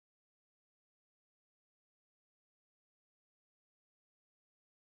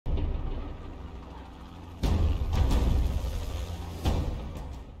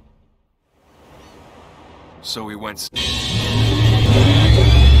So we went... All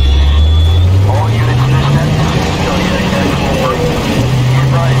units dispatched. Over.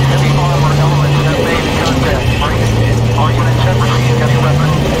 Advise heavy armor elements have made contact. All units have received heavy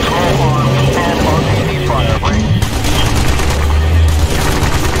weapons, small arms, and RPG fire.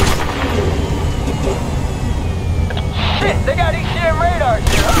 Shit, they got ECM radars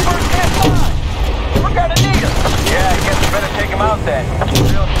here. Hubbard can't fly. We're gonna need them. Yeah, I guess we better take them out then.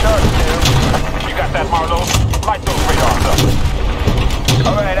 Real sharp, too. You got that, Marlowe? Light those radars up.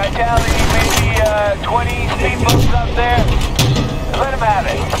 Alright, I tally maybe 20 speedboats up there. Let them have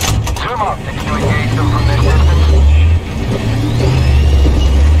it. Zoom optics to engage them from this distance.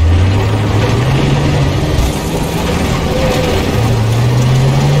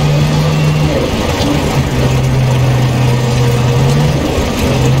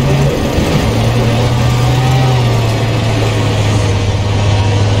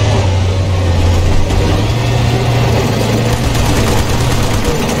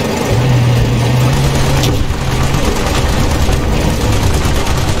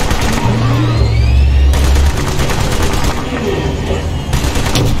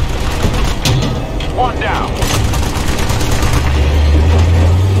 One down.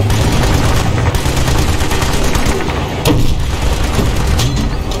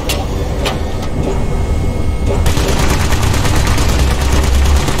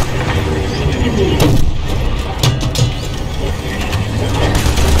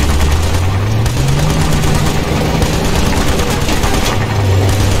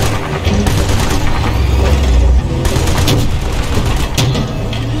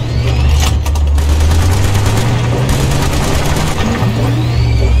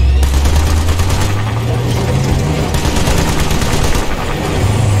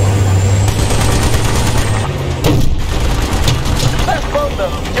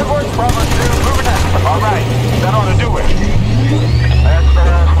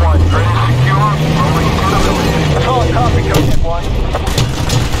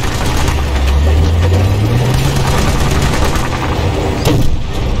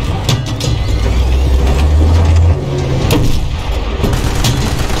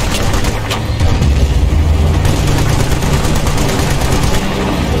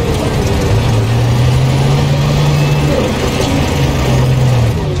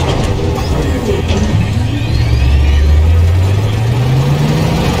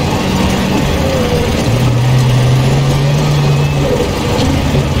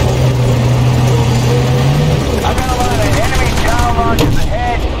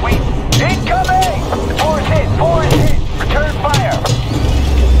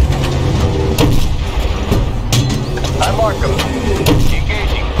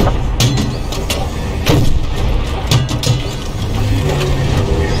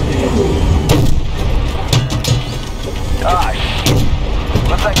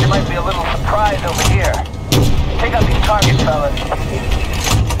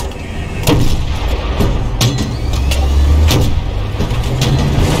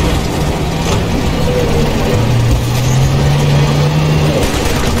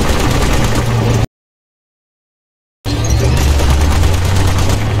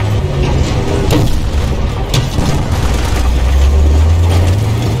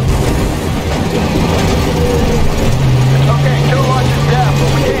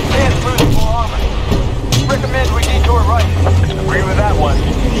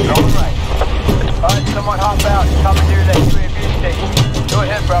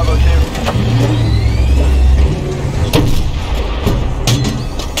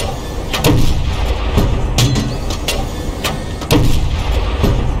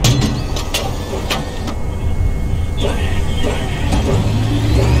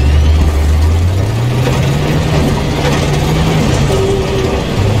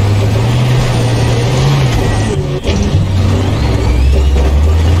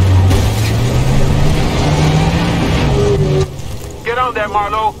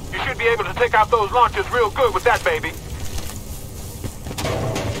 Marlowe, you should be able to take out those launchers real good with that baby.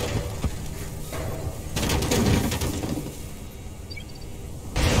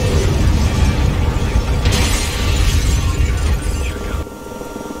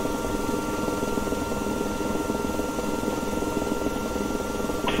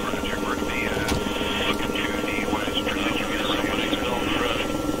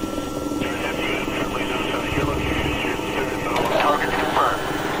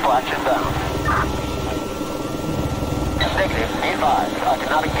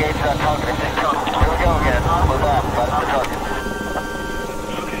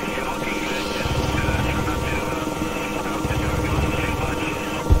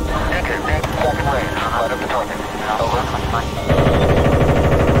 Second range, let him target. Over.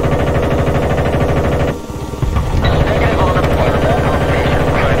 Negative on the fire back on station.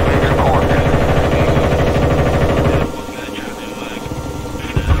 Transmit your coordinates.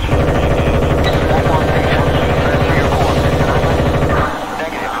 Back on station. Transfer your coordinates.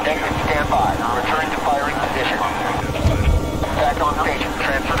 Negative. Stand by. Returning to firing position. Back on station.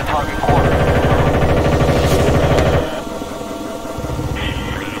 Transfer the target coordinates.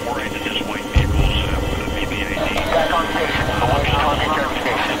 Back on station. Awaiting target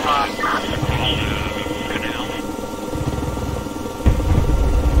destination.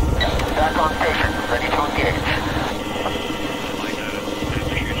 Back on station. Ready to engage.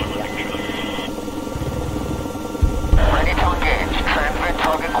 Ready to engage. Transmit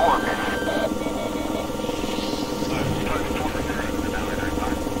target coordinates.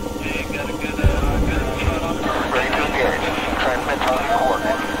 Ready to engage. Transmit target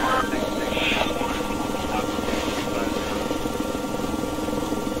coordinates.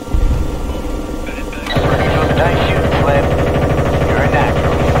 Nice shooting, Slim. You're a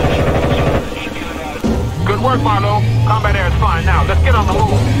natural. Good work, Marlowe. Combat air is fine now. Let's get on the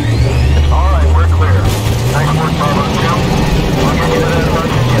move. All right, we're clear. Nice work, Bravo 2. We'll get you to that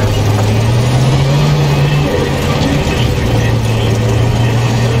emergency jet.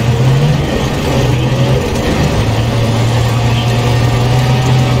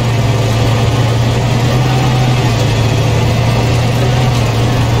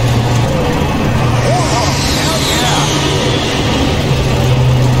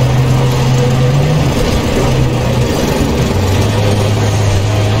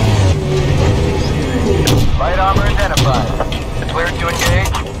 Light armor identified. Clear to engage.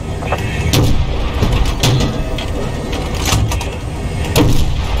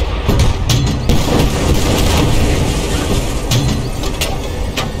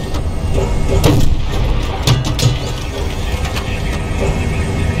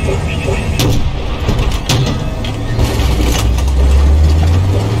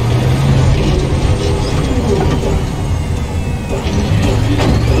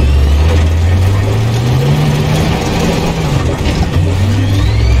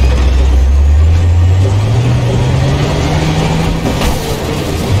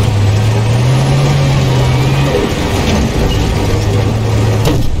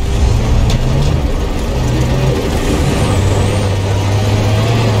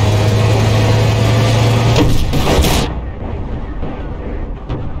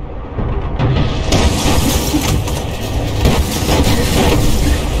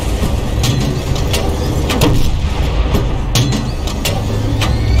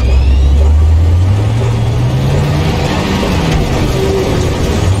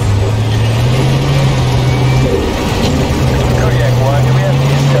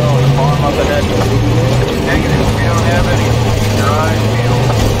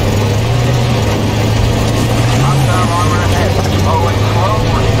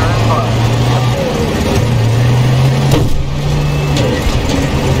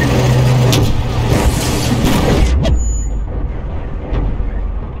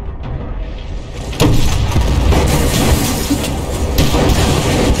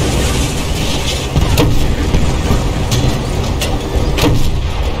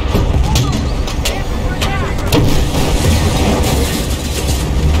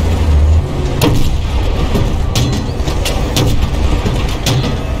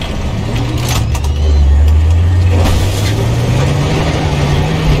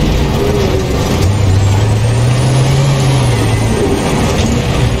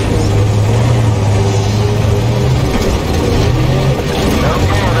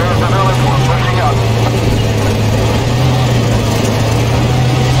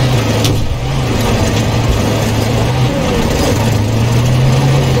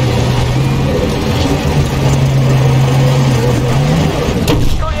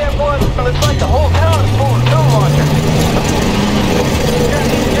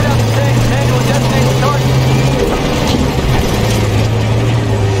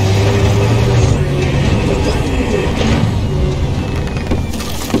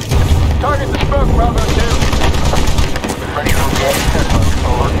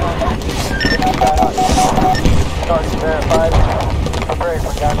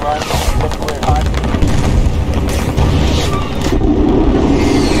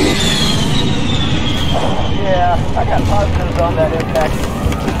 I got positives on that impact.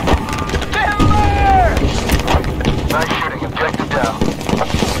 Timber! Nice shooting. Objective down.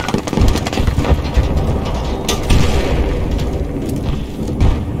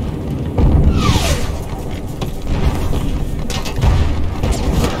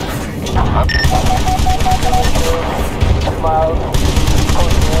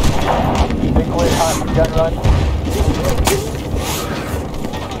 gun run.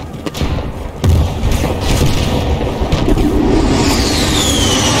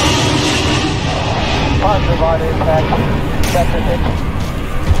 Positive on impact. Sector hit.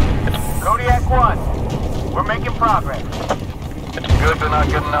 Kodiak 1, we're making progress. Good, but not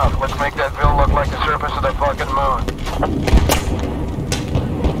good enough. Let's make that ville look like the surface of the fucking moon.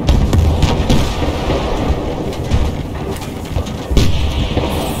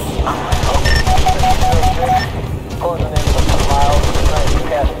 Pulling in for miles, nice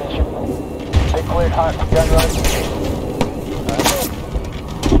cast mission. They cleared hot for gun run.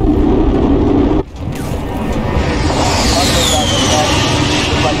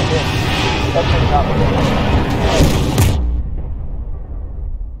 Looks like a hit. That should not be good.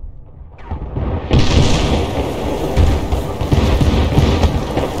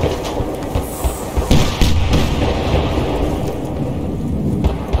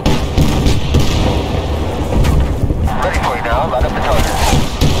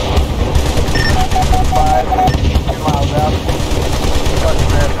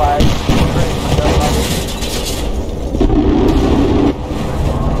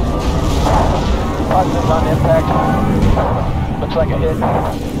 On impact. Looks like a hit.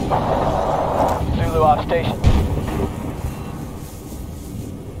 Zulu off station.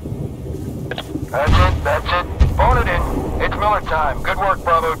 That's it. Phone it in. It's Miller time. Good work,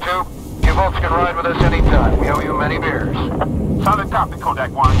 Bravo 2. You folks can ride with us anytime. We owe you many beers. Solid copy,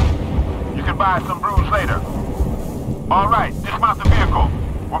 Kodak 1. You can buy some brews later. All right, dismount the vehicle.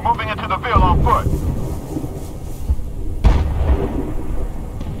 We're moving into the ville on foot.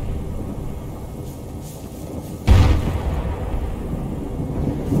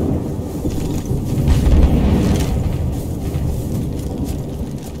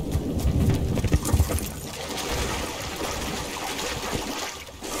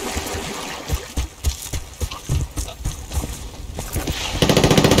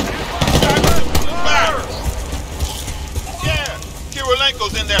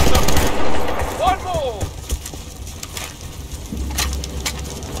 Goes in there somewhere. One more!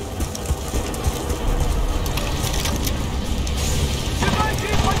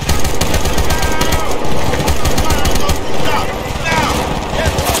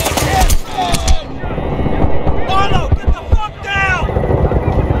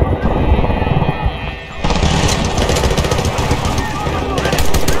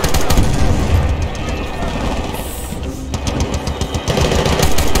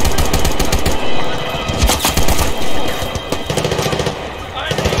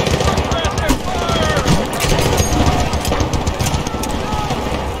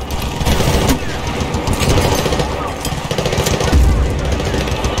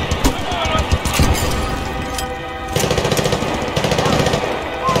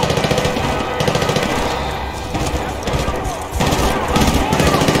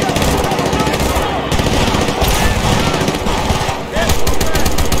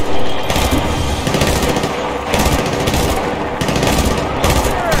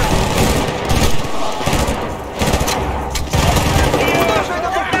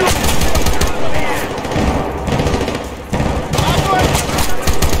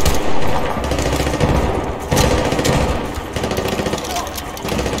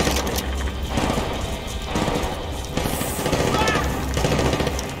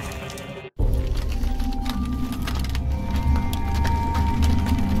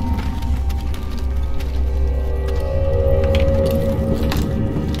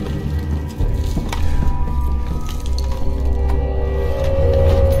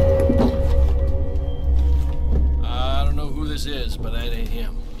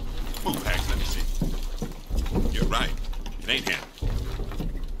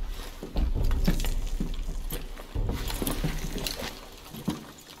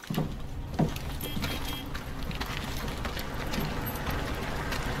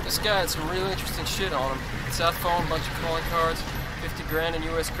 This guy had some real interesting shit on him. South phone, bunch of calling cards, 50 grand in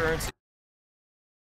US currency.